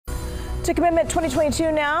To Commitment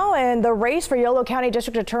 2022 now, and the race for Yolo County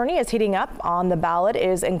District Attorney is heating up. On the ballot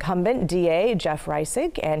is incumbent DA Jeff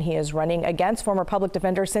Reisig, and he is running against former public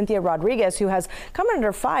defender Cynthia Rodriguez, who has come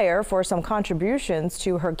under fire for some contributions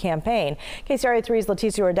to her campaign. KCRA 3's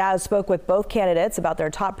Cynthia Rodriguez spoke with both candidates about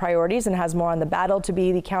their top priorities and has more on the battle to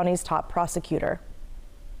be the county's top prosecutor.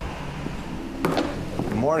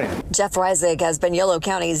 Morning. Jeff Reisig has been Yolo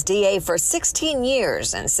County's DA for 16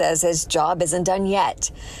 years and says his job isn't done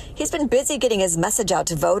yet. He's been busy getting his message out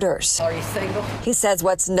to voters. Are you single? He says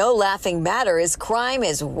what's no laughing matter is crime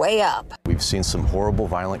is way up. We've seen some horrible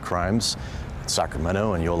violent crimes in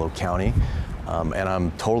Sacramento and Yolo County, and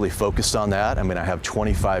I'm totally focused on that. I mean, I have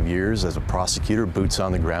 25 years as a prosecutor, boots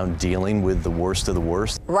on the ground, dealing with the worst of the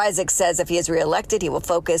worst. Reisig says if he is reelected, he will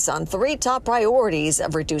focus on 3 top priorities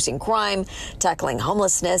of reducing crime, tackling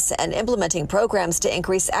homelessness, and implementing programs to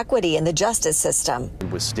increase equity in the justice system.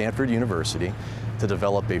 With Stanford University to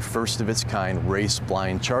develop a first-of-its-kind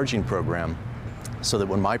race-blind charging program so that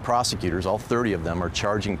when my prosecutors, all 30 of them, are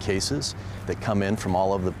charging cases that come in from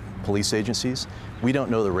all of the police agencies, we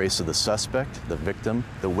don't know the race of the suspect, the victim,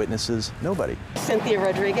 the witnesses, nobody. Cynthia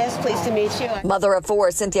Rodriguez, pleased to meet you. Mother of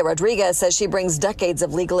 4, Cynthia Rodriguez says she brings decades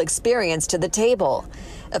of legal experience to the table.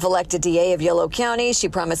 If elected DA of Yolo County, she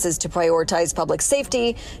promises to prioritize public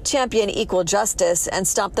safety, champion equal justice, and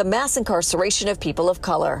stop the mass incarceration of people of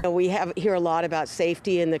color. We hear a lot about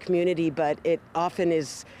safety in the community, but it often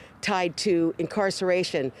is tied to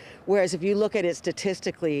incarceration, whereas if you look at it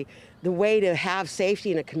statistically, the way to have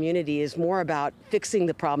safety in a community is more about fixing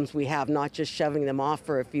the problems we have, not just shoving them off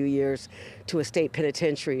for a few years to a state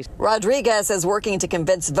penitentiary. Rodriguez is working to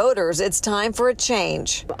convince voters it's time for a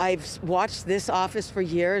change. I've watched this office for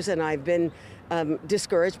years, and I've been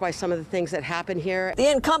discouraged by some of the things that happen here. The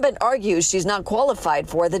incumbent argues she's not qualified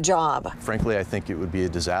for the job. Frankly, I think it would be a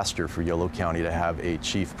disaster for Yolo County to have a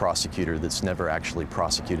chief prosecutor that's never actually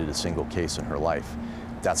prosecuted a single case in her life.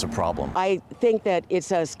 That's a problem. I think that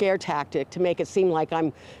it's a scare tactic to make it seem like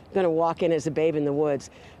I'm going to walk in as a babe in the woods.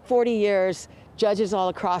 40 years, judges all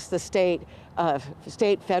across the state,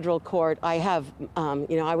 federal court. I have,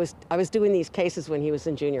 I was doing these cases when he was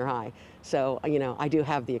in junior high, so I do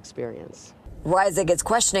have the experience. Reisig is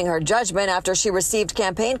questioning her judgment after she received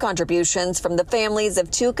campaign contributions from the families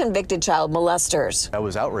of 2 convicted child molesters. I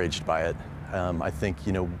was outraged by it. I think,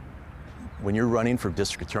 when you're running for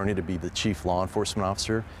district attorney to be the chief law enforcement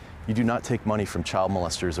officer, you do not take money from child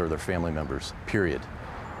molesters or their family members, period.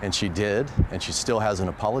 And she did, and she still hasn't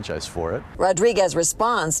apologized for it. Rodriguez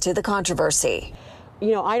responds to the controversy.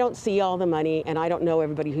 I don't see all the money, and I don't know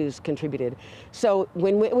everybody who's contributed. So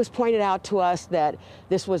when it was pointed out to us that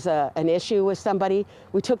this was an issue with somebody,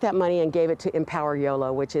 we took that money and gave it to Empower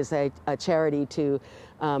Yolo, which is a charity to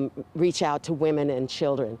reach out to women and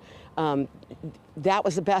children. That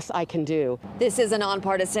was the best I can do. This is a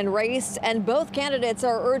nonpartisan race, and both candidates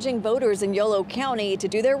are urging voters in Yolo County to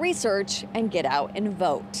do their research and get out and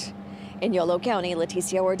vote. In Yolo County,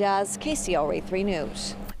 Cynthia Rodriguez, KCRA 3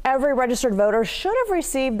 News. Every registered voter should have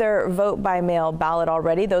received their vote by mail ballot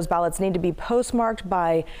already. Those ballots need to be postmarked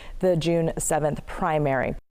by the June 7th primary.